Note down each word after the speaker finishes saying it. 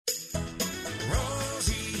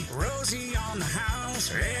Rosie on the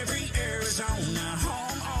house, every Arizona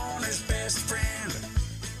homeowner's best friend.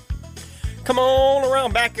 Come on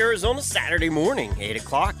around back Arizona Saturday morning, 8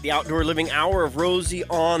 o'clock, the outdoor living hour of Rosie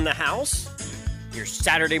on the house. Your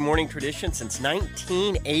Saturday morning tradition since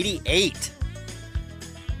 1988. If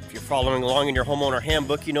you're following along in your homeowner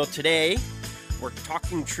handbook, you know today we're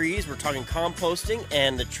talking trees, we're talking composting,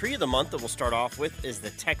 and the tree of the month that we'll start off with is the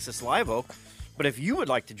Texas live oak. But if you would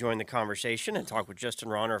like to join the conversation and talk with Justin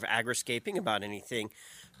Ronner of Agriscaping about anything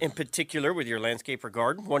in particular with your landscape or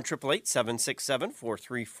garden,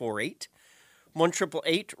 1-888-767-4348.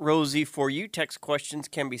 1-888-ROSIE for you. Text questions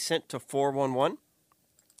can be sent to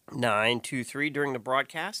 411-923 during the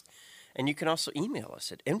broadcast. And you can also email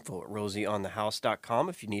us at info@rosieonthehouse.com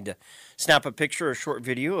if you need to snap a picture or a short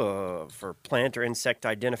video for plant or insect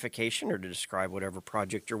identification or to describe whatever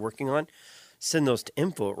project you're working on. Send those to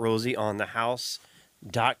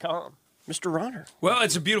info@rosieonthehouse.com. Mr. Ronner. Well,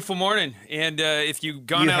 it's a beautiful morning, and if you've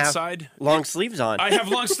gone outside... long sleeves on. I have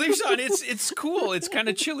long sleeves on. It's cool. It's kind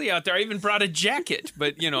of chilly out there. I even brought a jacket,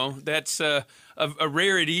 but, you know, that's a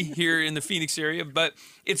rarity here in the Phoenix area. But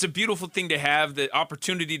it's a beautiful thing to have, the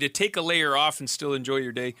opportunity to take a layer off and still enjoy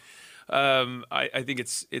your day. I think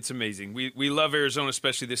it's amazing. We love Arizona,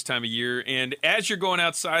 especially this time of year. And as you're going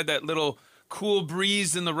outside, that little cool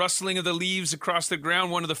breeze and the rustling of the leaves across the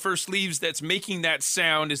ground, one of the first leaves that's making that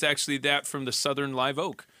sound is actually that from the southern live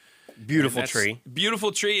oak. Beautiful tree.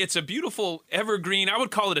 Beautiful tree. It's a beautiful evergreen. I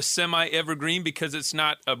would call it a semi-evergreen because it's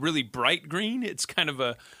not a really bright green. It's kind of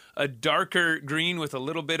a darker green with a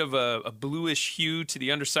little bit of a bluish hue to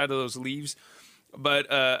the underside of those leaves. But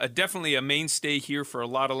definitely a mainstay here for a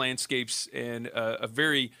lot of landscapes and a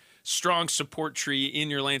very strong support tree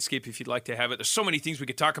in your landscape if you'd like to have it. There's so many things we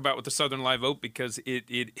could talk about with the southern live oak because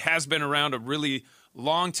it has been around a really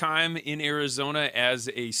long time in Arizona as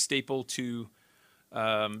a staple to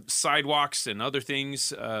sidewalks and other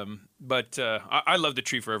things. But I love the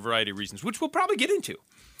tree for a variety of reasons, which we'll probably get into.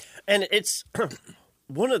 And it's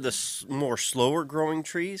one of the more slower growing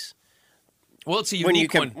trees. Well, it's a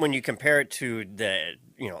unique one. When you compare it to the,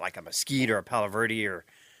 like a mesquite or a palo verde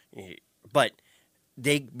but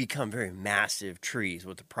they become very massive trees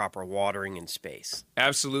with the proper watering and space.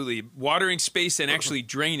 Absolutely. Watering space and actually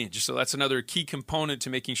drainage. So that's another key component to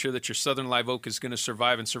making sure that your southern live oak is going to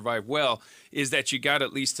survive and survive well, is that you got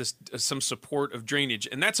at least some support of drainage.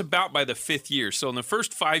 And that's about by the 5th year. So in the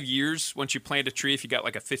first 5 years, once you plant a tree, if you got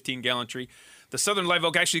like a 15-gallon tree, the southern live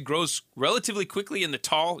oak actually grows relatively quickly in the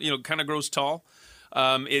tall, kind of grows tall.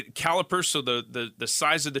 It calipers, so the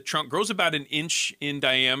size of the trunk grows about an inch in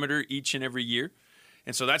diameter each and every year.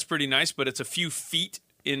 And so that's pretty nice, but it's a few feet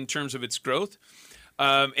in terms of its growth.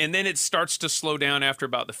 And then it starts to slow down after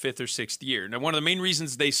about the 5th or 6th year. Now, one of the main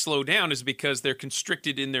reasons they slow down is because they're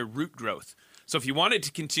constricted in their root growth. So if you want it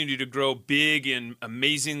to continue to grow big and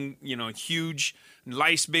amazing, huge,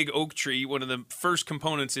 nice big oak tree, one of the first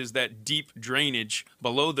components is that deep drainage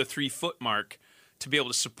below the 3-foot mark to be able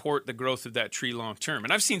to support the growth of that tree long term.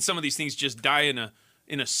 And I've seen some of these things just die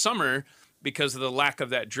in a summer because of the lack of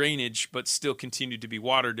that drainage, but still continue to be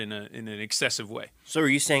watered in an excessive way. So are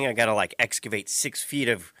you saying I got to excavate 6 feet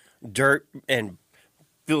of dirt and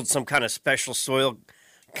build some kind of special soil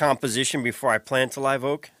composition before I plant a live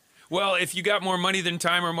oak? Well, if you got more money than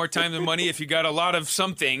time or more time than money, if you got a lot of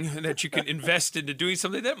something that you can invest into doing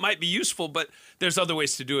something, that might be useful, but there's other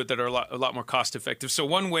ways to do it that are a lot more cost effective. So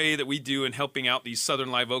one way that we do in helping out these southern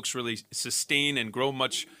live oaks really sustain and grow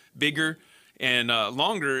much bigger and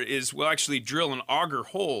longer is we'll actually drill and auger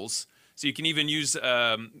holes. So you can even use,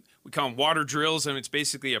 we call them water drills, and it's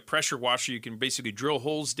basically a pressure washer. You can basically drill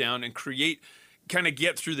holes down and kind of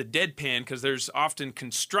get through the deadpan because there's often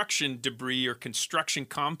construction debris or construction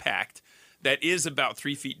compact that is about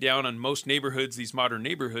 3 feet down on most neighborhoods, these modern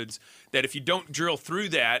neighborhoods, that if you don't drill through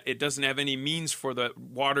that, it doesn't have any means for the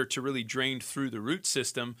water to really drain through the root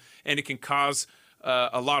system, and it can cause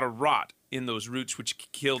a lot of rot in those roots, which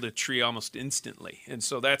kill the tree almost instantly. And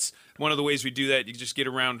so that's one of the ways we do that. You just get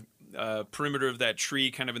around perimeter of that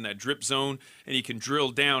tree, kind of in that drip zone, and you can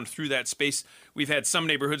drill down through that space. We've had some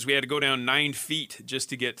neighborhoods we had to go down 9 feet just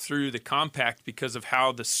to get through the compact because of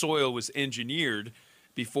how the soil was engineered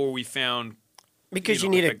before we found. Because you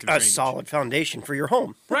need a solid foundation for your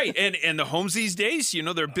home. Right, and the homes these days,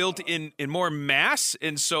 they're built in more mass,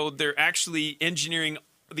 and so they're actually engineering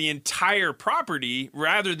the entire property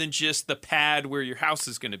rather than just the pad where your house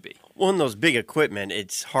is going to be. Well, in those big equipment,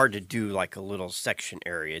 it's hard to do like a little section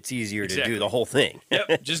area. It's easier to do the whole thing.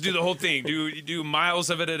 Yep, just do the whole thing. Do miles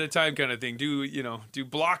of it at a time, kind of thing. Do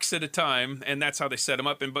blocks at a time, and that's how they set them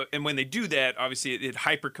up. And when they do that, obviously it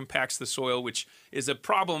hyper compacts the soil, which is a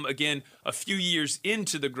problem again a few years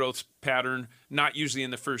into the growth pattern, not usually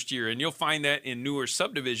in the first year. And you'll find that in newer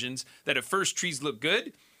subdivisions that at first trees look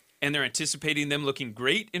good, and they're anticipating them looking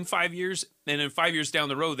great in 5 years. And in 5 years down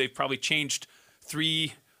the road, they've probably changed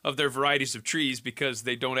 3 of their varieties of trees because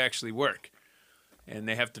they don't actually work. And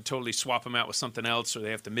they have to totally swap them out with something else, or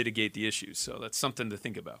they have to mitigate the issues. So that's something to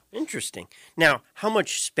think about. Interesting. Now, how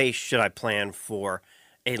much space should I plan for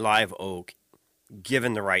a live oak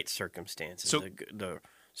given the right circumstances? So, the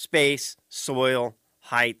space, soil,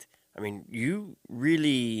 height. I mean, you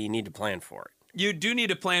really need to plan for it. You do need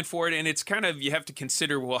to plan for it, and it's kind of, you have to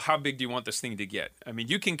consider, well, how big do you want this thing to get? I mean,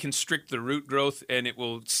 you can constrict the root growth, and it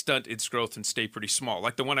will stunt its growth and stay pretty small.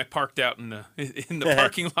 Like the one I parked out in the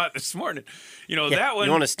parking lot this morning. That one.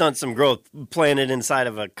 You want to stunt some growth, plant it inside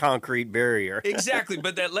of a concrete barrier. Exactly,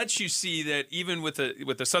 but that lets you see that even with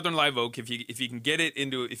a southern live oak, if you can get it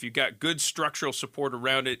into, if you've got good structural support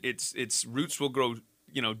around it, its roots will grow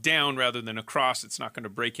down rather than across. It's not going to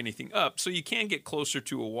break anything up. So you can get closer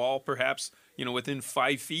to a wall, perhaps, within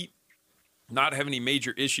 5 feet, not have any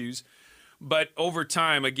major issues. But over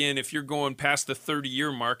time, again, if you're going past the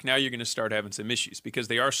 30-year mark, now you're going to start having some issues because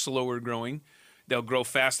they are slower growing. They'll grow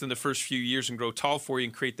fast in the first few years and grow tall for you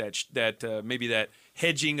and create that maybe that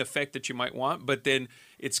hedging effect that you might want. But then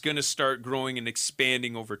it's going to start growing and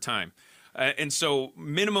expanding over time. And so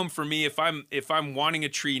minimum for me, if I'm wanting a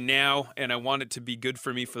tree now and I want it to be good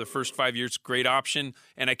for me for the first 5 years, great option,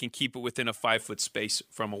 and I can keep it within a 5-foot space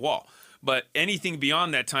from a wall. But anything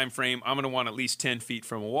beyond that time frame, I'm going to want at least 10 feet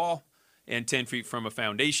from a wall and 10 feet from a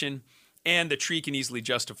foundation, and the tree can easily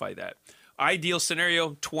justify that. Ideal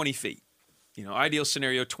scenario, 20 feet. Ideal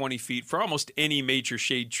scenario, 20 feet for almost any major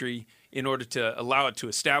shade tree in order to allow it to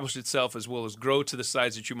establish itself as well as grow to the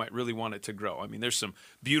size that you might really want it to grow. I mean, there's some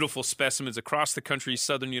beautiful specimens across the country,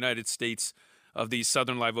 southern United States, of these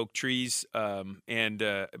southern live oak trees, and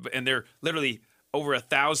they're literally over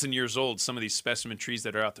 1,000 years old, some of these specimen trees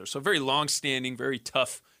that are out there. So very long-standing, very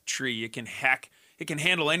tough tree. It can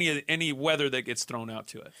handle any weather that gets thrown out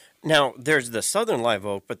to it. Now, there's the southern live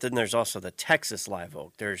oak, but then there's also the Texas live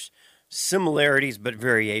oak. There's similarities but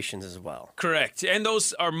variations as well. Correct. And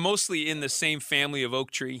those are mostly in the same family of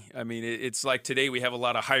oak tree. I mean, it's like today we have a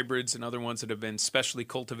lot of hybrids and other ones that have been specially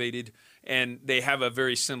cultivated, and they have a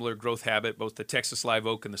very similar growth habit. Both the Texas live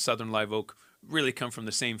oak and the southern live oak really come from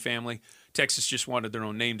the same family. Texas just wanted their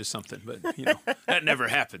own name to something, but that never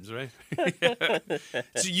happens, right?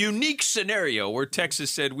 It's a unique scenario where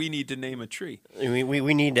Texas said we need to name a tree.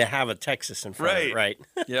 We need to have a Texas in front of it, right?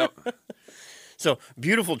 Yep. So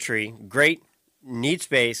beautiful tree, great, neat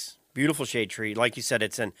space, beautiful shade tree. Like you said,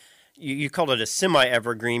 you called it a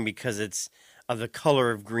semi-evergreen because it's of the color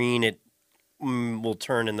of green. It will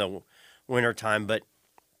turn in the wintertime, but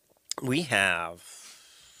we have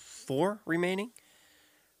 4 remaining.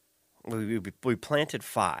 We planted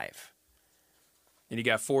 5. And you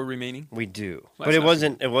got 4 remaining? We do. Well, but it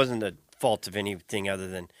wasn't the fault of anything other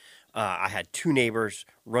than I had 2 neighbors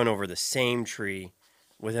run over the same tree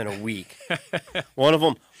within a week. One of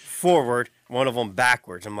them forward, one of them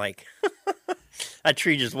backwards. I'm like, that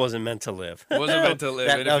tree just wasn't meant to live. Wasn't meant to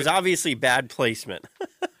live. That was obviously bad placement.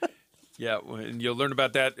 Yeah, and you'll learn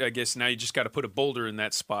about that. I guess now you just got to put a boulder in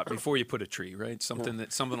that spot before you put a tree, right? Something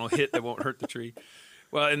will hit that won't hurt the tree.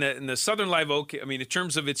 Well, in the southern live oak, I mean, in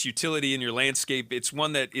terms of its utility in your landscape, it's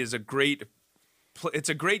one that is a great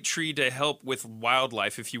tree to help with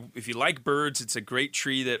wildlife. If you like birds, it's a great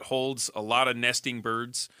tree that holds a lot of nesting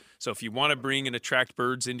birds. So if you want to bring and attract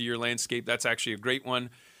birds into your landscape, that's actually a great one.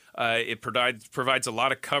 It provides a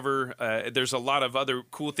lot of cover. There's a lot of other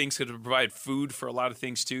cool things that provide food for a lot of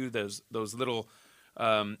things too. Those little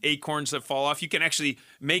acorns that fall off. You can actually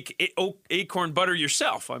make acorn butter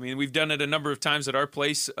yourself. I mean, we've done it a number of times at our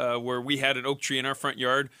place where we had an oak tree in our front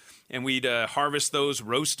yard, and we'd harvest those,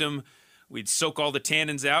 roast them. We'd soak all the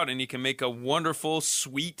tannins out, and you can make a wonderful,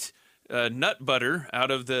 sweet nut butter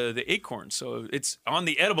out of the acorn. So it's on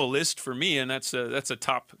the edible list for me, and that's a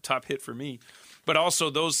top hit for me. But also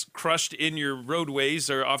those crushed in your roadways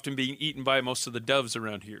are often being eaten by most of the doves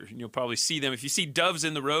around here. And you'll probably see them. If you see doves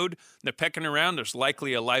in the road, they're pecking around, there's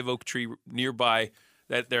likely a live oak tree nearby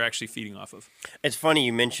that they're actually feeding off of. It's funny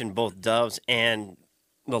you mentioned both doves and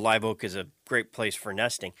the live oak is a great place for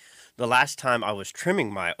nesting. The last time I was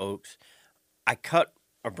trimming my oaks, I cut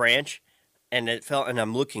a branch and it fell, and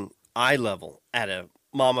I'm looking eye level at a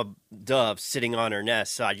mama dove sitting on her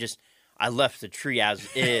nest. So I left the tree as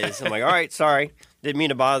is. I'm like, all right, sorry. Didn't mean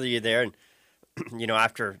to bother you there. And,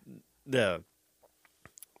 after the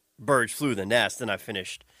birds flew the nest, then I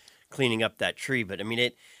finished cleaning up that tree. But, I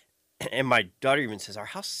mean, and my daughter even says,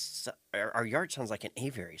 our yard sounds like an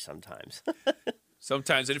aviary sometimes.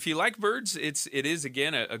 Sometimes. And if you like birds, it is,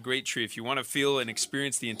 again, a great tree. If you want to feel and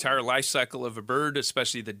experience the entire life cycle of a bird,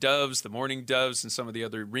 especially the doves, the mourning doves, and some of the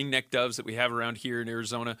other ringneck doves that we have around here in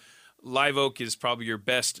Arizona, live oak is probably your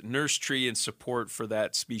best nurse tree and support for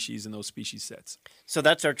that species and those species sets. So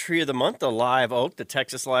that's our tree of the month, the live oak, the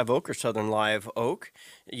Texas live oak or southern live oak.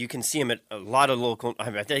 You can see them at a lot of local,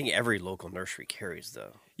 I think every local nursery carries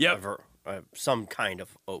some kind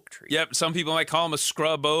of oak tree. Yep. Some people might call them a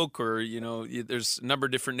scrub oak, or, there's a number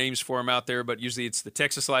of different names for them out there, but usually it's the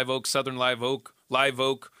Texas live oak, southern live oak.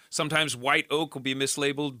 Sometimes white oak will be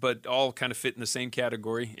mislabeled, but all kind of fit in the same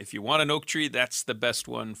category. If you want an oak tree, that's the best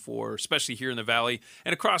one for, especially here in the valley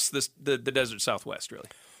and across the desert Southwest, really.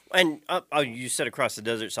 And you said across the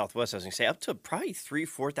desert Southwest, I was going to say up to probably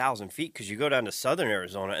 4,000 feet, because you go down to southern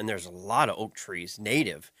Arizona and there's a lot of oak trees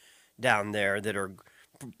native down there that are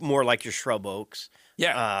more like your shrub oaks.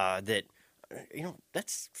 Yeah.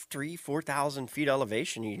 That's 4,000 feet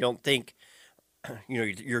elevation. You don't think,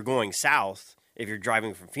 you're going south if you're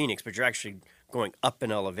driving from Phoenix, but you're actually going up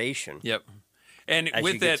in elevation. Yep. And as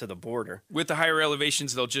with you get to the border. With the higher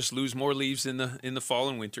elevations, they'll just lose more leaves in the fall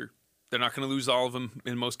and winter. They're not going to lose all of them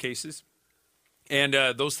in most cases. And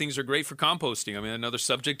those things are great for composting. I mean, another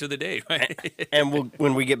subject of the day, right? And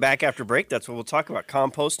when we get back after break, that's what we'll talk about,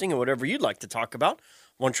 composting and whatever you'd like to talk about.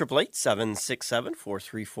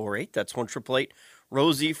 1-888-767-4348. That's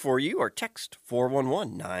 1-888-ROSIE for you, or text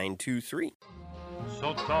 411-923.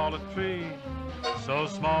 So tall a tree, so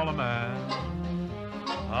small a man.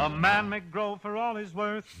 A man may grow for all his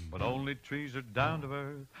worth, but only trees are down to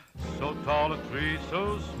earth. So tall a tree,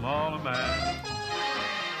 so small a man.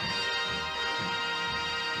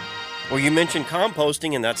 Well, you mentioned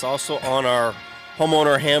composting, and that's also on our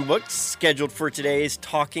homeowner handbook scheduled for today's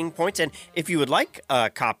talking points. And if you would like a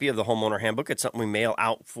copy of the homeowner handbook, it's something we mail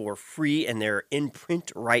out for free, and they're in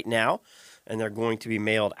print right now, and they're going to be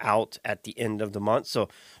mailed out at the end of the month. So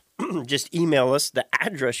just email us the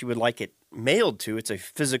address you would like it mailed to. It's a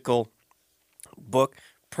physical book,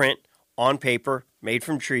 print on paper, made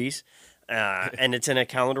from trees, and it's in a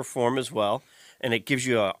calendar form as well. And it gives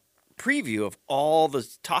you a preview of all the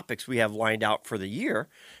topics we have lined out for the year,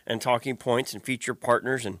 and talking points and feature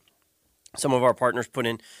partners. And some of our partners put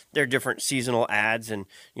in their different seasonal ads, and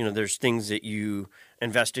there's things that you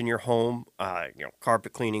invest in your home,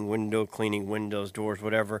 carpet cleaning, window cleaning, windows, doors,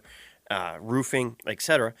 whatever, roofing,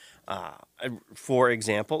 etc. For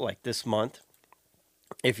example, like this month,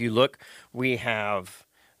 if you look, we have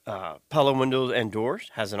Pella Windows and Doors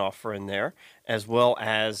has an offer in there, as well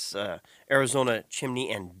as Arizona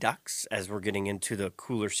Chimney and Ducts, as we're getting into the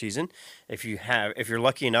cooler season. If you're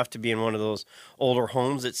lucky enough to be in one of those older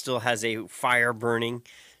homes that still has a fire burning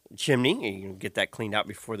chimney, you can get that cleaned out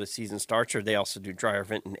before the season starts, or they also do dryer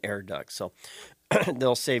vent and air ducts. So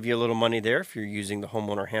they'll save you a little money there if you're using the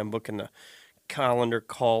homeowner handbook and the calendar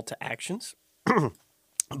call to actions.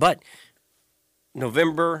 But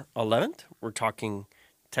November 11th, we're talking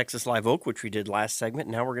Texas live oak, which we did last segment.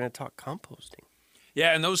 Now we're going to talk composting.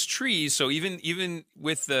 Yeah, and those trees, so even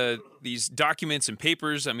with these documents and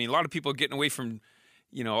papers, I mean, a lot of people are getting away from,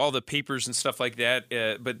 all the papers and stuff like that,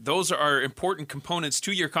 but those are important components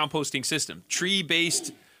to your composting system.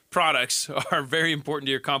 Tree-based products are very important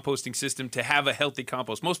to your composting system to have a healthy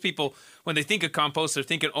compost. Most people, when they think of compost, they're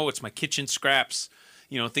thinking, oh, it's my kitchen scraps,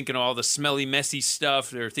 thinking of all the smelly, messy stuff.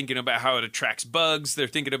 They're thinking about how it attracts bugs. They're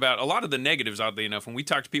thinking about a lot of the negatives, oddly enough. When we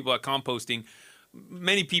talk to people about composting,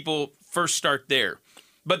 many people first start there.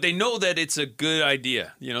 But they know that it's a good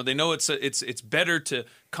idea. They know it's better to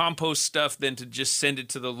compost stuff than to just send it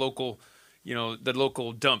to the local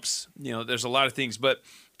dumps. There's a lot of things. But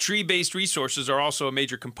tree-based resources are also a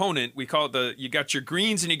major component. We call it you got your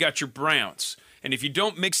greens and you got your browns. And if you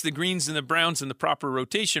don't mix the greens and the browns in the proper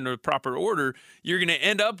rotation or proper order, you're going to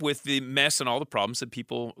end up with the mess and all the problems that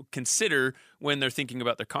people consider when they're thinking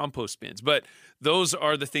about their compost bins. But those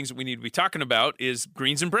are the things that we need to be talking about, is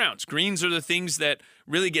greens and browns. Greens are the things that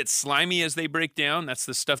really get slimy as they break down. That's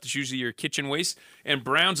the stuff that's usually your kitchen waste. And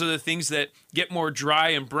browns are the things that get more dry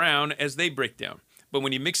and brown as they break down. But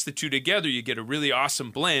when you mix the two together, you get a really awesome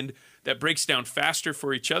blend that breaks down faster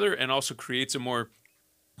for each other and also creates a more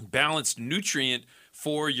balanced nutrient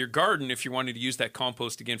for your garden if you're wanting to use that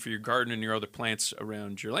compost again for your garden and your other plants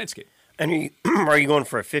around your landscape. And are you going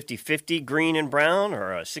for a 50-50 green and brown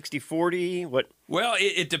or a 60-40? What? Well,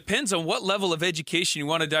 it depends on what level of education you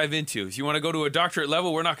want to dive into. If you want to go to a doctorate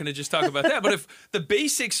level, we're not going to just talk about that. But if the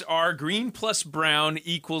basics are green plus brown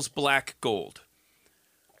equals black gold.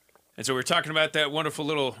 And so we're talking about that wonderful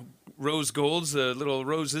little rose golds, the little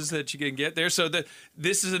roses that you can get there. So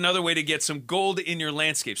this is another way to get some gold in your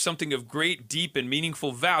landscape, something of great, deep, and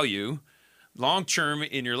meaningful value long-term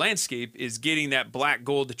in your landscape is getting that black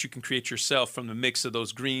gold that you can create yourself from the mix of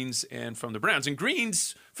those greens and from the browns. And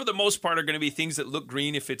greens, for the most part, are going to be things that look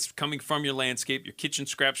green if it's coming from your landscape, your kitchen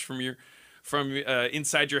scraps from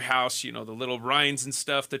inside your house, the little rinds and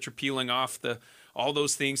stuff that you're peeling off, all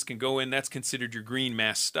those things can go in. That's considered your green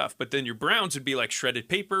mass stuff. But then your browns would be like shredded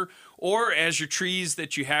paper, or as your trees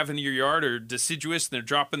that you have in your yard are deciduous and they're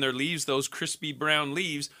dropping their leaves, those crispy brown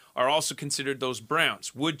leaves are also considered those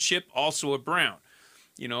browns. Wood chip, also a brown,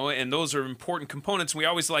 and those are important components. We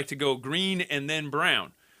always like to go green and then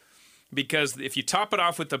brown, because if you top it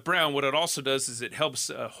off with the brown, what it also does is it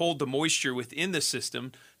helps hold the moisture within the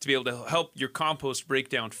system to be able to help your compost break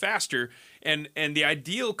down faster. And the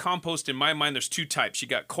ideal compost, in my mind, there's two types. You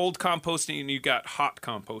got cold composting and you got hot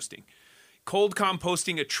composting. Cold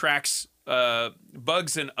composting attracts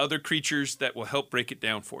bugs and other creatures that will help break it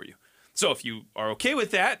down for you. So if you are okay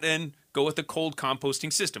with that, then go with the cold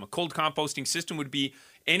composting system. A cold composting system would be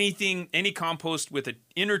any compost with an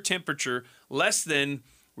inner temperature less than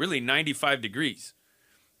really 95 degrees.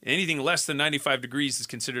 Anything less than 95 degrees is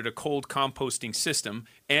considered a cold composting system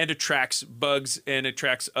and attracts bugs and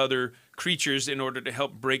attracts other creatures in order to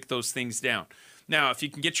help break those things down. Now, if you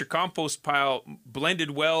can get your compost pile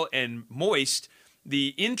blended well and moist,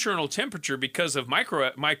 the internal temperature, because of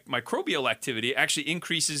microbial activity, actually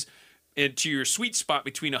increases into your sweet spot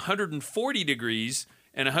between 140 degrees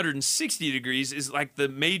and 160 degrees is like the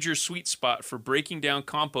major sweet spot for breaking down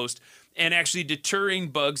compost and actually deterring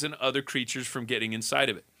bugs and other creatures from getting inside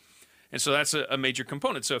of it. And so that's a major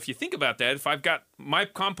component. So if you think about that, if I've got my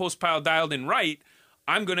compost pile dialed in right,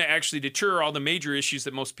 I'm going to actually deter all the major issues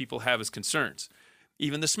that most people have as concerns,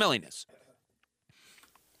 even the smelliness.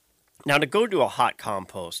 Now, to go to a hot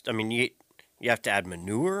compost, I mean, you have to add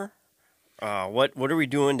manure. What are we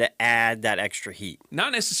doing to add that extra heat?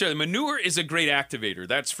 Not necessarily. Manure is a great activator,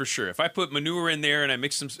 that's for sure. If I put manure in there and I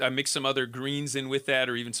mix some other greens in with that,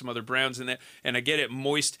 or even some other browns in that, and I get it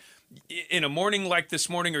moist, in a morning like this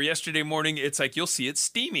morning or yesterday morning, it's like you'll see it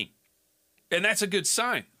steaming. And that's a good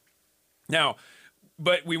sign. Now,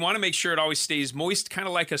 but we want to make sure it always stays moist, kind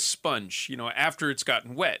of like a sponge, after it's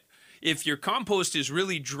gotten wet. If your compost is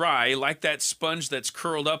really dry, like that sponge that's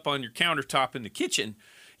curled up on your countertop in the kitchen,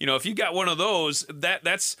 if you got one of those,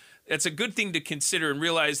 that's a good thing to consider, and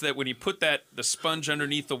realize that when you put the sponge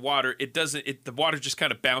underneath the water, the water just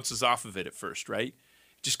kind of bounces off of it at first, right?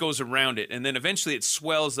 It just goes around it, and then eventually it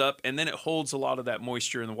swells up, and then it holds a lot of that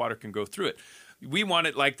moisture, and the water can go through it. We want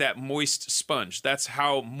it like that moist sponge. That's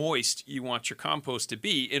how moist you want your compost to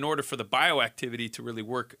be in order for the bioactivity to really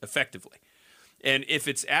work effectively. And if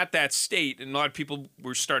it's at that state, and a lot of people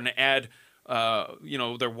were starting to add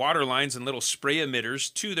their water lines and little spray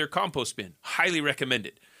emitters to their compost bin. Highly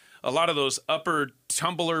recommended. A lot of those upper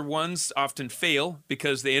tumbler ones often fail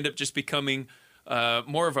because they end up just becoming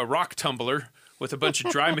more of a rock tumbler with a bunch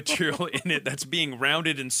of dry material in it that's being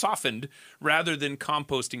rounded and softened rather than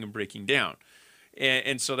composting and breaking down.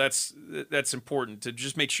 And so that's important to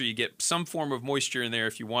just make sure you get some form of moisture in there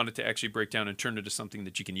if you want it to actually break down and turn into something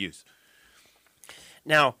that you can use.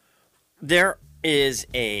 Now, there is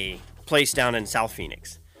a place down in South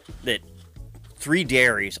Phoenix that 3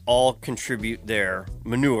 dairies all contribute their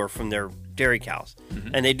manure from their dairy cows,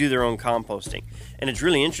 and they do their own composting. And it's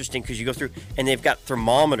really interesting because you go through, and they've got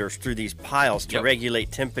thermometers through these piles to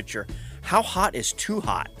regulate temperature. How hot is too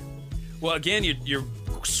hot? Well, again, your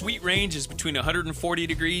sweet range is between 140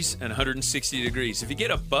 degrees and 160 degrees. If you get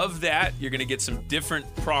above that, you're going to get some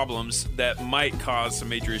different problems that might cause some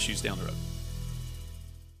major issues down the road.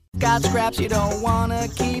 Got scraps you don't wanna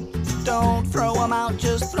keep, don't throw them out,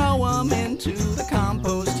 just throw them into the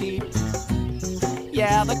compost heap.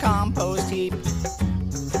 Yeah, the compost heap.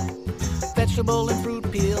 Vegetable and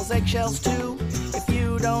fruit peels, eggshells too, if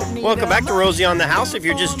you don't need. Welcome back to Rosie on the House. If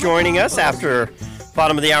you're just joining us after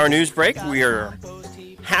bottom of the hour news break, we are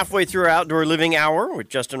halfway through our outdoor living hour with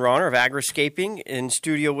Justin Ronner of Agriscaping in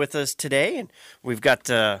studio with us today, and we've got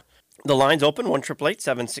the line's open,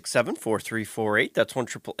 1-888-767-4348. That's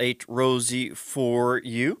 1-888-ROSIE for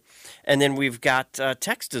you. And then we've got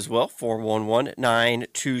text as well,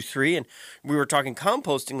 411-923. And we were talking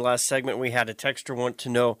composting last segment. We had a texter want to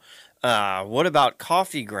know, what about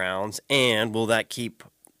coffee grounds, and will that keep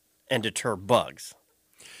and deter bugs?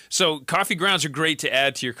 So coffee grounds are great to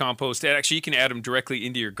add to your compost. Actually, you can add them directly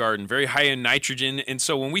into your garden. Very high in nitrogen. And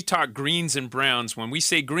so when we talk greens and browns, when we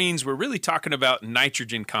say greens, we're really talking about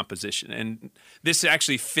nitrogen composition. And this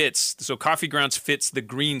actually fits. So coffee grounds fits the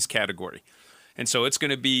greens category. And so it's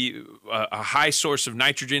going to be a high source of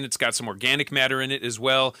nitrogen. It's got some organic matter in it as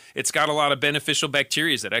well. It's got a lot of beneficial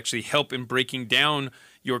bacteria that actually help in breaking down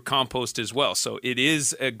your compost as well. So it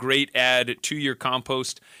is a great add to your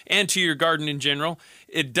compost and to your garden in general.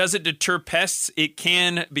 It doesn't deter pests. It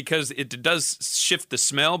can, because it does shift the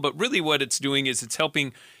smell, but really what it's doing is it's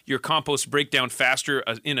helping your compost break down faster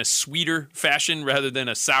in a sweeter fashion rather than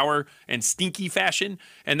a sour and stinky fashion.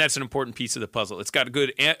 And that's an important piece of the puzzle. It's got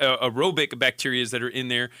good aerobic bacteria that are in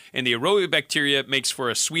there, and the aerobic bacteria makes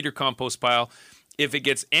for a sweeter compost pile. If it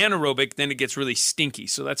gets anaerobic, then it gets really stinky.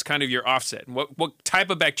 So that's kind of your offset. And what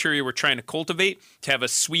type of bacteria we're trying to cultivate to have a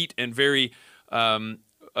sweet and very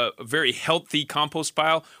healthy compost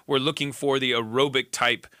pile, we're looking for the aerobic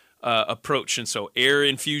type approach. And so air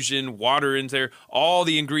infusion, water in there, all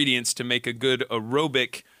the ingredients to make a good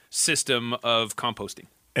aerobic system of composting.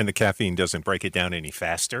 And the caffeine doesn't break it down any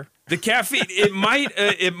faster? The caffeine, it might,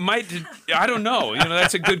 I don't know.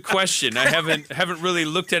 That's a good question. I haven't really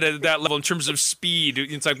looked at it at that level in terms of speed.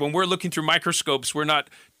 It's like when we're looking through microscopes, we're not,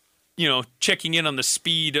 checking in on the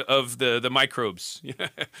speed of the microbes.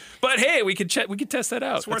 But hey, we could test that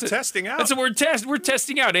out. It's worth testing out. That's what we're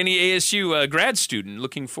testing out. Any ASU grad student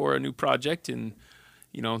looking for a new project in,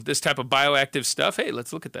 this type of bioactive stuff, hey,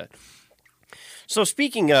 let's look at that. So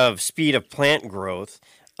speaking of speed of plant growth,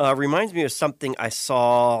 reminds me of something I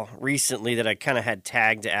saw recently that I kind of had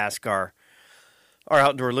tagged to ask our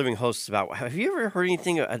outdoor living hosts about. Have you ever heard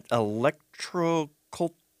anything of electroculture?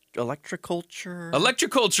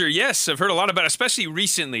 Electroculture, yes. I've heard a lot about it, especially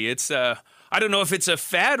recently. It's I don't know if it's a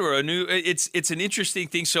fad or a new. It's an interesting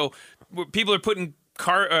thing. So people are putting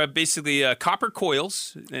copper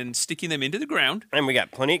coils and sticking them into the ground. And we got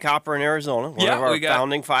plenty of copper in Arizona. One of our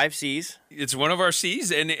founding 5 Cs. It's one of our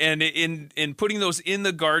C's, and in putting those in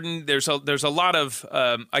the garden, there's a lot of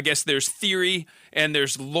I guess there's theory and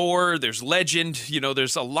there's lore, there's legend.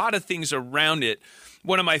 There's a lot of things around it.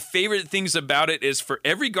 One of my favorite things about it is for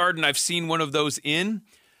every garden I've seen one of those in,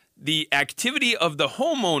 the activity of the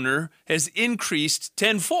homeowner has increased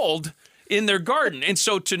tenfold in their garden. And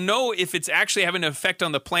so to know if it's actually having an effect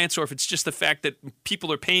on the plants or if it's just the fact that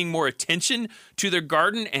people are paying more attention to their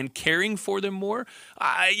garden and caring for them more,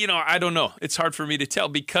 I don't know. It's hard for me to tell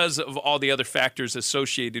because of all the other factors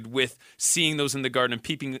associated with seeing those in the garden and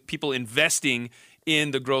people investing in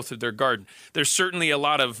the growth of their garden. There's certainly a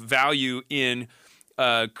lot of value in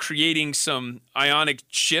creating some ionic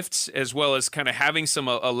shifts as well as kind of having some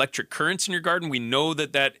electric currents in your garden. We know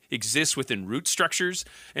that exists within root structures.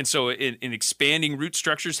 And so in expanding root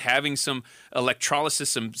structures, having some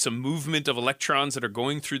electrolysis, some movement of electrons that are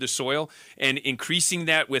going through the soil and increasing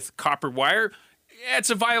that with copper wire, it's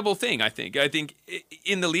a viable thing, I think. I think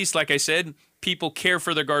in the least, like I said, people care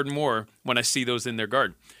for their garden more when I see those in their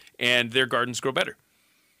garden and their gardens grow better.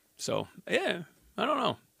 So, yeah, I don't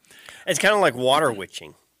know. It's kind of like water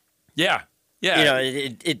witching. Yeah.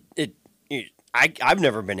 I've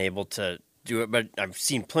never been able to do it, but I've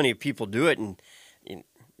seen plenty of people do it, and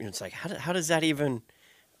it's like, how does that even?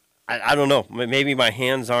 I don't know. Maybe my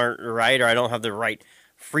hands aren't right, or I don't have the right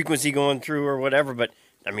frequency going through, or whatever. But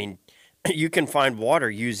I mean, you can find water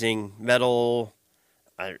using metal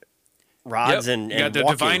rods and you got the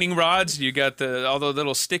walking. divining rods, you got all the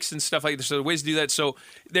little sticks and stuff like that. So the ways to do that. So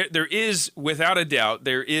there is, without a doubt,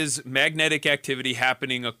 there is magnetic activity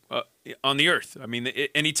happening on the earth. I mean,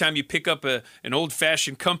 anytime you pick up an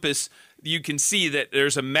old-fashioned compass, you can see that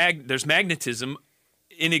there's magnetism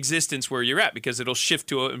in existence where you're at because it'll shift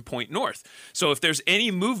to and point north. So if there's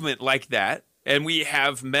any movement like that, and we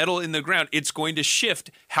have metal in the ground, it's going to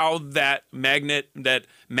shift how that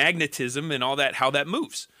magnetism and all that, how that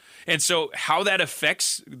moves. And so how that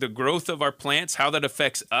affects the growth of our plants, how that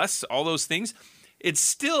affects us, all those things, it's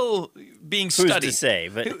still being studied. Who's to say?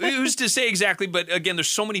 But who's to say exactly? But again, there's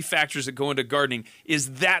so many factors that go into gardening.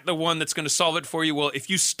 Is that the one that's going to solve it for you? Well, if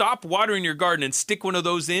you stop watering your garden and stick one of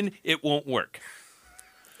those in, it won't work.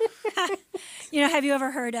 Have you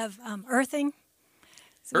ever heard of earthing?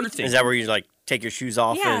 Earthing. Is that where you take your shoes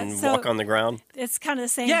off and walk on the ground? It's kind of the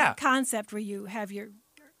same concept where you have your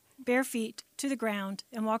bare feet to the ground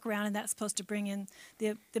and walk around, and that's supposed to bring in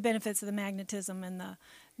the benefits of the magnetism and the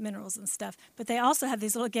minerals and stuff. But they also have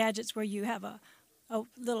these little gadgets where you have a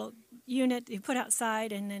little unit you put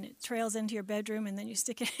outside, and then it trails into your bedroom, and then you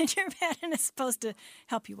stick it in your bed, and it's supposed to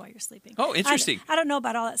help you while you're sleeping. Oh, interesting. I don't know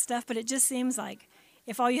about all that stuff, but it just seems like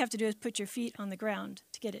if all you have to do is put your feet on the ground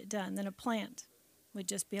to get it done, then a plant would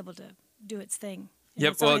just be able to do its thing.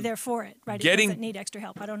 Yep, It's only there for it, right? It doesn't need extra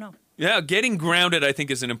help. I don't know. Yeah, getting grounded, I think,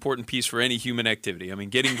 is an important piece for any human activity. I mean,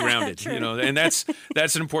 getting grounded, and that's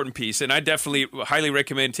an important piece. And I definitely highly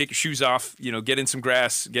recommend take your shoes off, get in some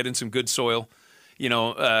grass, get in some good soil,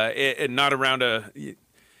 and not around a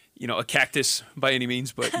cactus by any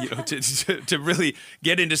means, but to really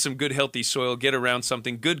get into some good healthy soil, get around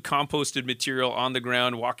something good composted material on the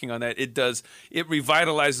ground, walking on that. It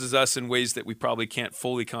revitalizes us in ways that we probably can't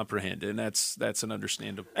fully comprehend, and that's an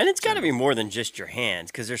understandable. And it's got to be more than just your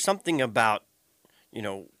hands, because there's something about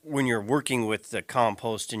when you're working with the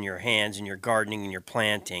compost in your hands and you're gardening and you're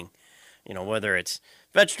planting, whether it's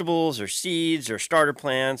vegetables or seeds or starter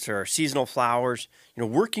plants or seasonal flowers,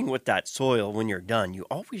 working with that soil when you're done, you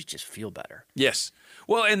always just feel better. Yes.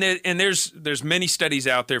 Well, and there's many studies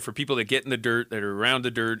out there for people that get in the dirt, that are around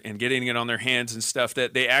the dirt and getting it on their hands and stuff,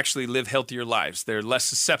 that they actually live healthier lives. They're less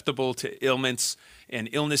susceptible to ailments and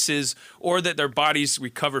illnesses, or that their bodies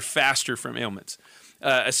recover faster from ailments.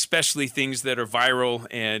 Especially things that are viral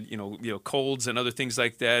and colds and other things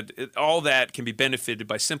like that. All that can be benefited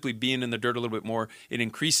by simply being in the dirt a little bit more. It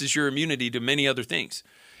increases your immunity to many other things.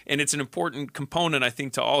 And it's an important component, I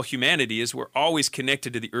think, to all humanity, is we're always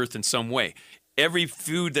connected to the earth in some way. Every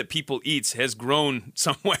food that people eat has grown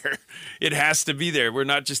somewhere. It has to be there. We're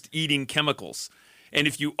not just eating chemicals. And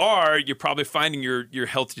if you are, you're probably finding your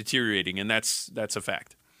health deteriorating, and that's a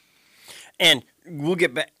fact. And we'll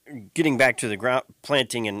getting back to the ground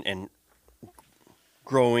planting and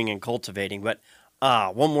growing and cultivating. But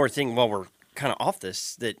one more thing while we're kind of off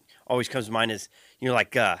this that always comes to mind is,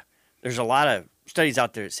 there's a lot of studies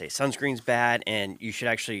out there that say sunscreen's bad and you should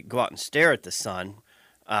actually go out and stare at the sun,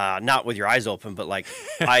 not with your eyes open, but like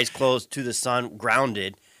eyes closed to the sun,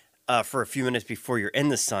 grounded for a few minutes before you're in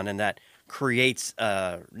the sun. And that creates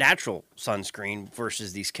natural sunscreen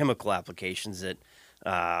versus these chemical applications that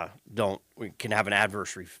can have an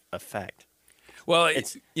adverse effect. Well,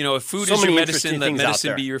 if food is your medicine, let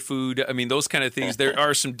medicine be your food. I mean, those kind of things. There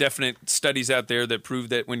are some definite studies out there that prove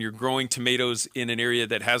that when you're growing tomatoes in an area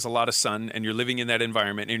that has a lot of sun and you're living in that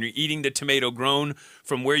environment and you're eating the tomato grown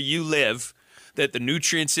from where you live, that the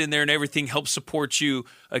nutrients in there and everything help support you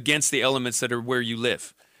against the elements that are where you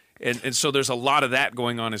live. And so there's a lot of that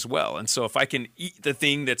going on as well. And so if I can eat the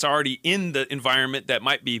thing that's already in the environment that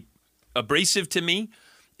might be abrasive to me,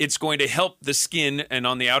 it's going to help the skin and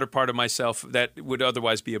on the outer part of myself that would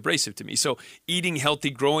otherwise be abrasive to me. So eating healthy,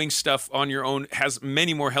 growing stuff on your own has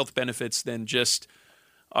many more health benefits than just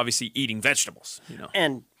obviously eating vegetables.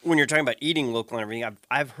 And when you're talking about eating local and everything,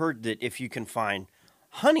 I've heard that if you can find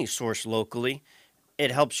honey sourced locally,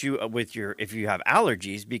 it helps you with if you have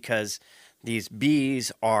allergies, because these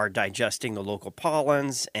bees are digesting the local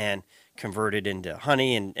pollens and convert it into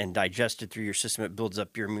honey and digested through your system. It builds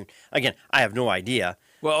up your immune. Again, I have no idea.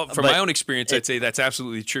 Well, from my own experience, I'd say that's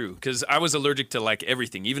absolutely true, because I was allergic to like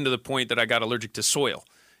everything, even to the point that I got allergic to soil.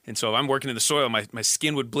 And so if I'm working in the soil, my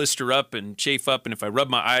skin would blister up and chafe up, and if I rub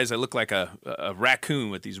my eyes, I look like a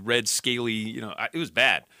raccoon with these red, scaly, it was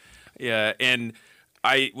bad. Yeah, and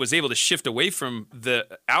I was able to shift away from the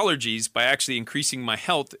allergies by actually increasing my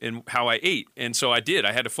health and how I ate. And so I did.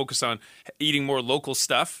 I had to focus on eating more local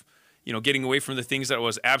stuff, getting away from the things that I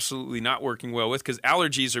was absolutely not working well with, because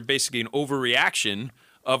allergies are basically an overreaction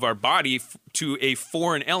of our body to a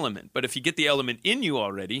foreign element. But if you get the element in you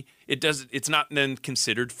already, it's not then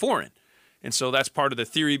considered foreign. And so that's part of the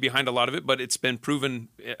theory behind a lot of it, but it's been proven,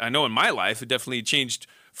 I know in my life, it definitely changed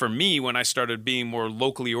for me when I started being more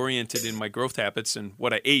locally oriented in my growth habits and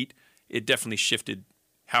what I ate. It definitely shifted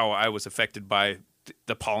how I was affected by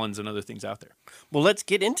the pollens and other things out there. Well, let's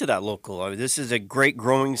get into that local. This is a great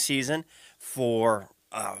growing season for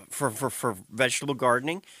vegetable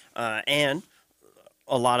gardening, and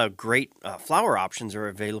a lot of great flower options are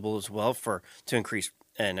available as well to increase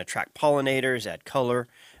and attract pollinators, add color,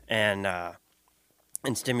 and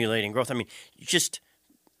stimulating growth. I mean,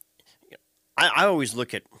 I always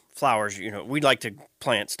look at flowers. We like to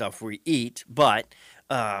plant stuff we eat, but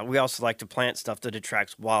we also like to plant stuff that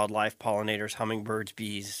attracts wildlife, pollinators, hummingbirds,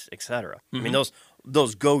 bees, etc. Mm-hmm. I mean,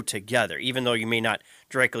 those go together, even though you may not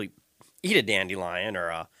directly eat a dandelion or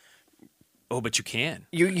a... Oh, but you can.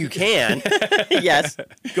 You can. Yes,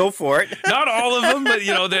 go for it. Not all of them, but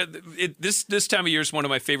this time of year is one of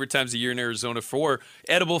my favorite times of year in Arizona for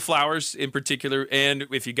edible flowers in particular. And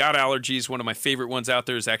if you got allergies, one of my favorite ones out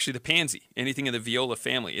there is actually the pansy. Anything in the viola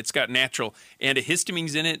family. It's got natural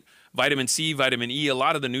antihistamines in it, vitamin C, vitamin E, a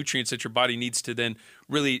lot of the nutrients that your body needs to then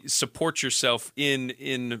really support yourself in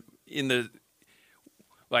the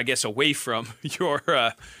I guess, away from your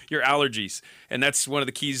allergies. And that's one of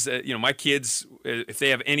the keys. My kids, if they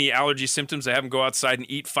have any allergy symptoms, I have them go outside and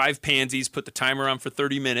eat 5 pansies, put the timer on for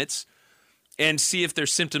 30 minutes, and see if their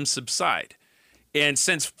symptoms subside. And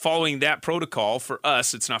since following that protocol for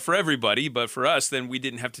us, it's not for everybody, but for us, then we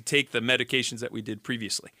didn't have to take the medications that we did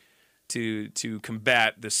previously to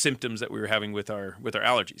combat the symptoms that we were having with our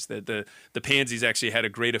allergies. The pansies actually had a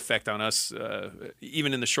great effect on us,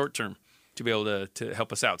 even in the short term, to be able to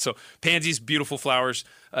help us out. So pansies, beautiful flowers.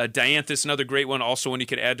 Dianthus, another great one, also one you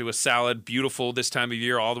could add to a salad. Beautiful this time of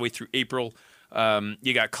year, all the way through April.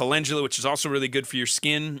 You got calendula, which is also really good for your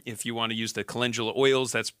skin. If you want to use the calendula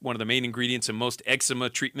oils, that's one of the main ingredients in most eczema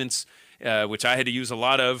treatments, which I had to use a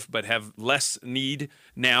lot of, but have less need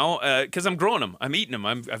now because I'm growing them. I'm eating them.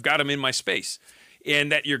 I've got them in my space. And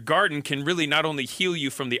that your garden can really not only heal you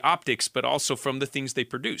from the optics, but also from the things they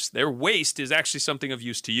produce. Their waste is actually something of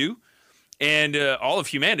use to you and all of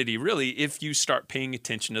humanity, really, if you start paying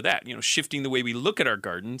attention to that. Shifting the way we look at our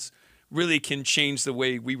gardens really can change the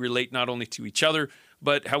way we relate not only to each other,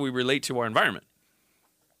 but how we relate to our environment.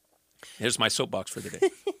 Here's my soapbox for the day.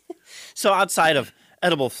 So outside of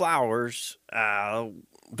edible flowers,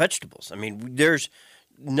 vegetables, I mean, there's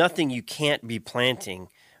nothing you can't be planting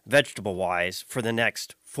vegetable-wise for the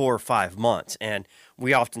next 4 or 5 months. And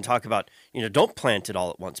we often talk about, don't plant it all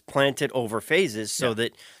at once. Plant it over phases so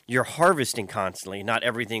that you're harvesting constantly. Not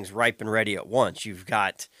everything's ripe and ready at once. You've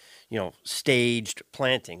got staged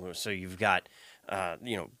planting. So you've got,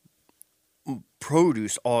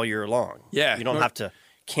 produce all year long. Yeah. You don't have to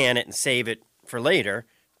can it and save it for later,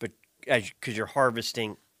 but because you're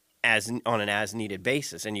harvesting on an as-needed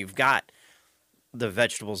basis, and you've got the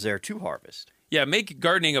vegetables there to harvest. Yeah, make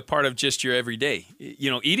gardening a part of just your everyday.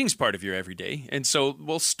 Eating's part of your everyday. And so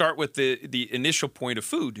we'll start with the initial point of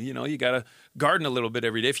food. You got to garden a little bit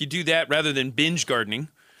every day. If you do that rather than binge gardening,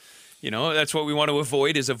 that's what we want to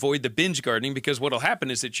avoid the binge gardening, because what'll happen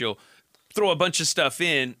is that you'll throw a bunch of stuff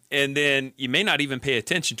in, and then you may not even pay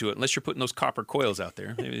attention to it unless you're putting those copper coils out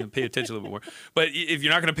there. Maybe pay attention a little bit more. But if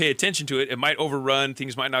you're not going to pay attention to it, it might overrun.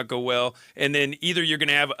 Things might not go well. And then either you're going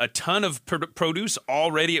to have a ton of produce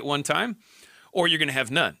all ready at one time, or you're going to have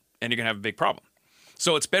none, and you're going to have a big problem.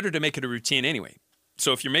 So it's better to make it a routine anyway.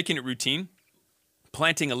 So if you're making it routine,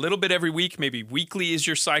 planting a little bit every week, maybe weekly is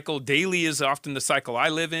your cycle. Daily is often the cycle I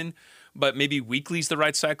live in, but maybe weekly is the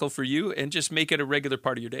right cycle for you, and just make it a regular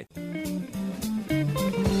part of your day.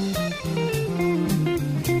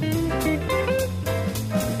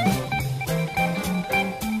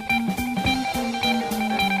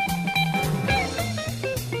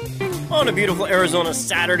 On a beautiful Arizona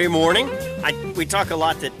Saturday morning, we talk a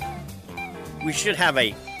lot that we should have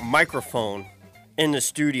a microphone in the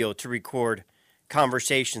studio to record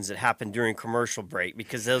conversations that happen during commercial break,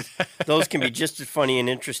 because those can be just as funny and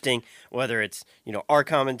interesting, whether it's our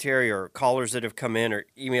commentary or callers that have come in or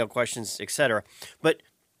email questions, etc. But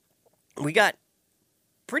we got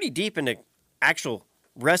pretty deep into actual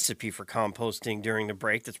recipe for composting during the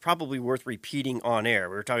break that's probably worth repeating on air.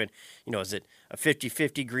 We were talking, is it a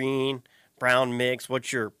 50-50 green, brown mix?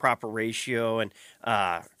 What's your proper ratio? And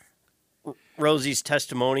Rosie's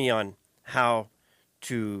testimony on how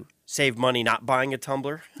to save money not buying a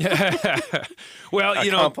tumbler. Well,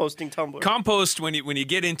 composting tumbler. Compost, when you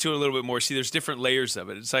get into it a little bit more, see, there's different layers of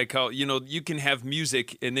it. It's like how, you can have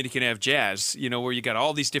music and then you can have jazz, where you got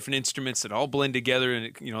all these different instruments that all blend together,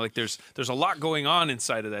 and there's a lot going on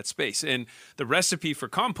inside of that space. And the recipe for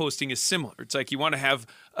composting is similar. It's like you want to have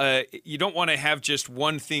you don't want to have just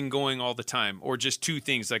one thing going all the time, or just two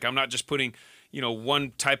things. Like, I'm not just putting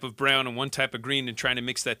one type of brown and one type of green and trying to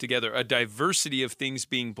mix that together. A diversity of things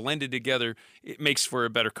being blended together, it makes for a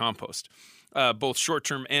better compost, both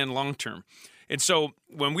short-term and long-term. And so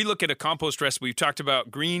when we look at a compost recipe, we've talked about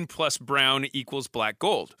green plus brown equals black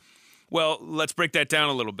gold. Well, let's break that down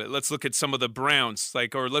a little bit. Let's look at some of the browns,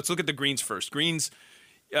 or let's look at the greens first. Greens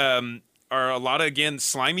are a lot of, again,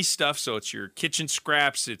 slimy stuff. So it's your kitchen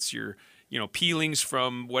scraps, it's your peelings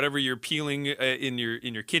from whatever you're peeling in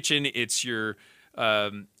your kitchen. It's your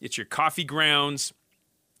coffee grounds.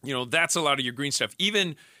 That's a lot of your green stuff.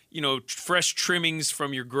 Even fresh trimmings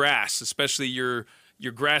from your grass, especially your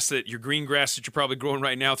grass, your green grass that you're probably growing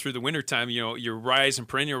right now through the wintertime. Your rye and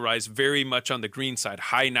perennial rye, very much on the green side,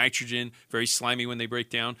 high nitrogen, very slimy when they break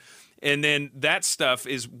down. And then that stuff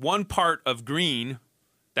is 1 part of green,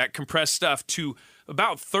 that compressed stuff, to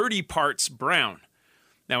about 30 parts brown.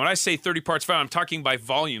 Now, when I say 30 parts brown, I'm talking by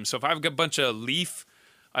volume. So if I've got a bunch of leaf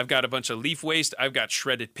waste, I've got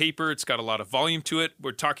shredded paper, it's got a lot of volume to it.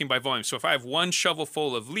 We're talking by volume. So if I have 1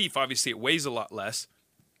 shovelful of leaf, obviously it weighs a lot less,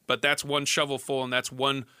 but that's 1 shovelful, and that's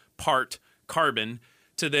 1 part carbon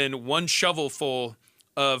to then 1 shovelful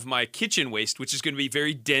of my kitchen waste, which is going to be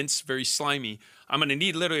very dense, very slimy. I'm going to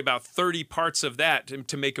need literally about 30 parts of that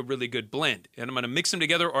to make a really good blend. And I'm going to mix them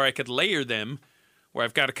together, or I could layer them, where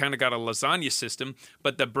I've got a lasagna system,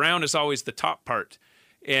 but the brown is always the top part.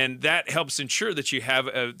 And that helps ensure that you have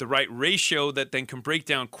the right ratio that then can break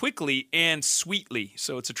down quickly and sweetly.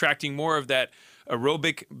 So it's attracting more of that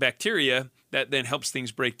aerobic bacteria that then helps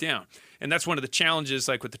things break down. And that's one of the challenges,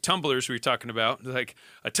 like with the tumblers we were talking about. Like,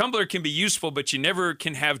 a tumbler can be useful, but you never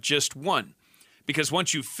can have just one. Because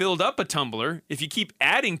once you've filled up a tumbler, if you keep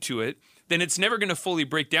adding to it, then it's never going to fully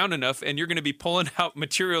break down enough, and you're going to be pulling out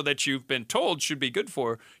material that you've been told should be good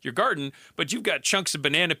for your garden, but you've got chunks of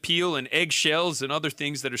banana peel and eggshells and other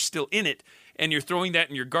things that are still in it, and you're throwing that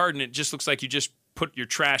in your garden. It just looks like you just put your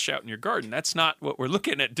trash out in your garden. That's not what we're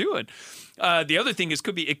looking at doing. The other thing is,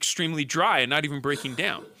 could be extremely dry and not even breaking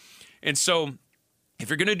down. And so if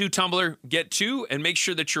you're going to do tumbler, get 2 and make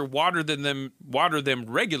sure that you water them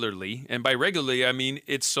regularly. And by regularly, I mean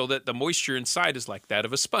it's so that the moisture inside is like that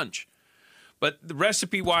of a sponge. But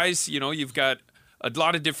recipe-wise, you've got a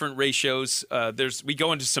lot of different ratios. We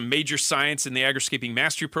go into some major science in the Agriscaping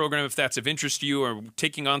Mastery Program, if that's of interest to you, or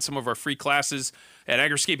taking on some of our free classes at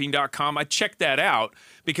agriscaping.com. I check that out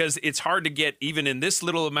because it's hard to get, even in this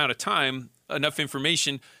little amount of time, enough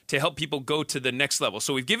information to help people go to the next level.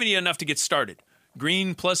 So we've given you enough to get started.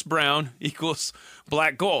 Green plus brown equals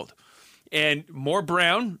black gold. And more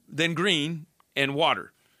brown than green and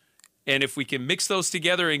water. And if we can mix those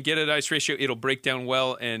together and get a nice ratio, it'll break down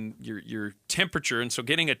well, and your temperature. And so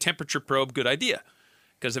getting a temperature probe, good idea.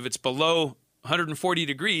 Because if it's below 140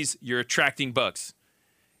 degrees, you're attracting bugs.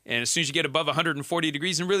 And as soon as you get above 140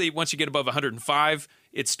 degrees, and really once you get above 105,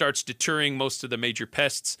 it starts deterring most of the major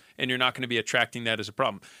pests, and you're not going to be attracting that as a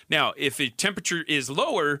problem. Now, if the temperature is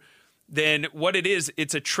lower, then what it is,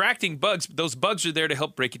 it's attracting bugs. Those bugs are there to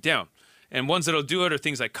help break it down. And ones that'll do it are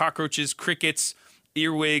things like cockroaches, crickets,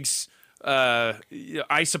 earwigs,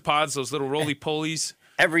 isopods, those little roly-polies.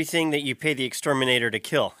 Everything that you pay the exterminator to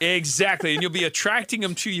kill. Exactly, and you'll be attracting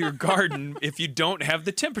them to your garden if you don't have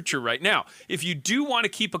the temperature right. Now, if you do want to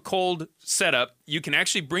keep a cold setup, you can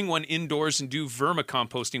actually bring one indoors and do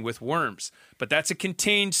vermicomposting with worms. But that's a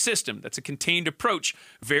contained system. That's a contained approach.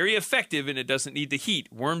 Very effective, and it doesn't need the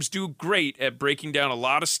heat. Worms do great at breaking down a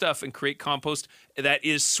lot of stuff and create compost that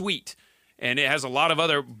is sweet. And it has a lot of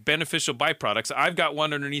other beneficial byproducts. I've got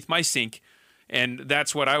one underneath my sink, and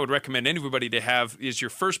that's what I would recommend anybody to have. Is your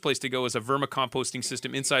first place to go is a vermicomposting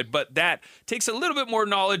system inside. But that takes a little bit more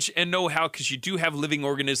knowledge and know-how, because you do have living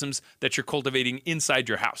organisms that you're cultivating inside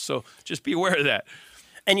your house. So just be aware of that.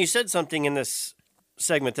 And you said something in this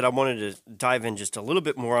segment that I wanted to dive in just a little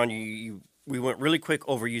bit more on. We went really quick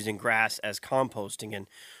over using grass as composting, and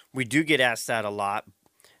we do get asked that a lot.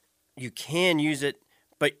 You can use it,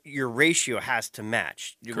 but your ratio has to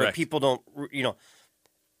match. Correct. People don't,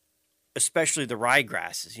 especially the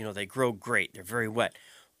ryegrasses, they grow great. They're very wet.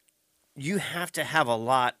 You have to have a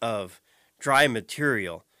lot of dry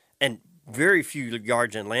material, and very few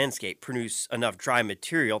yards in landscape produce enough dry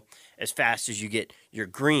material as fast as you get your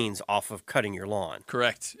greens off of cutting your lawn.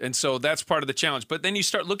 Correct. And so that's part of the challenge. But then you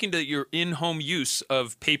start looking to your in-home use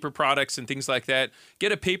of paper products and things like that.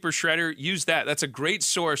 Get a paper shredder, use that. That's a great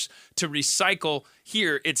source to recycle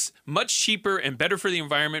here. It's much cheaper and better for the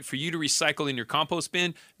environment for you to recycle in your compost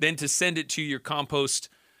bin than to send it to your compost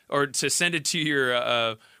or to send it to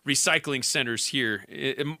your recycling centers here.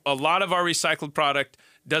 A lot of our recycled product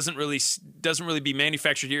doesn't really be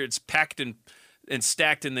manufactured here. It's packed and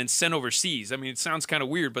stacked and then sent overseas. I mean, it sounds kind of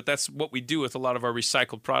weird, but that's what we do with a lot of our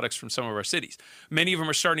recycled products from some of our cities. Many of them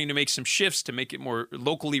are starting to make some shifts to make it more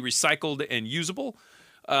locally recycled and usable.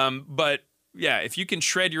 But yeah, if you can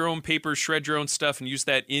shred your own paper, shred your own stuff, and use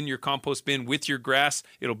that in your compost bin with your grass,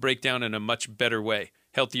 it'll break down in a much better way.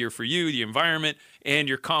 Healthier for you, the environment, and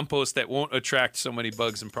your compost that won't attract so many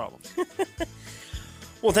bugs and problems.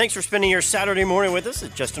 Well, thanks for spending your Saturday morning with us.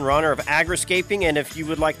 It's Justin Ronner of Agriscaping, and if you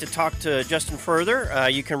would like to talk to Justin further,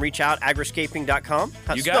 you can reach out agriscaping.com.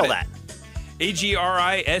 How You to got spell it. that?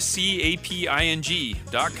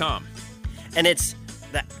 agriscaping.com. And it's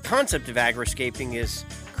the concept of agriscaping is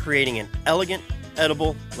creating an elegant,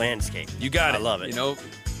 edible landscape. You got it. I love it.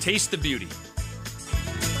 Taste the beauty.